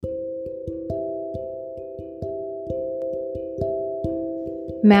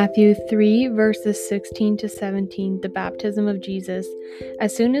Matthew 3, verses 16 to 17, the baptism of Jesus.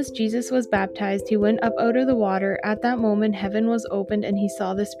 As soon as Jesus was baptized, he went up out of the water. At that moment, heaven was opened, and he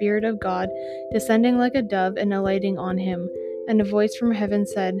saw the Spirit of God descending like a dove and alighting on him. And a voice from heaven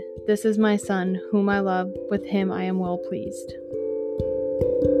said, "This is my Son, whom I love. With him I am well pleased."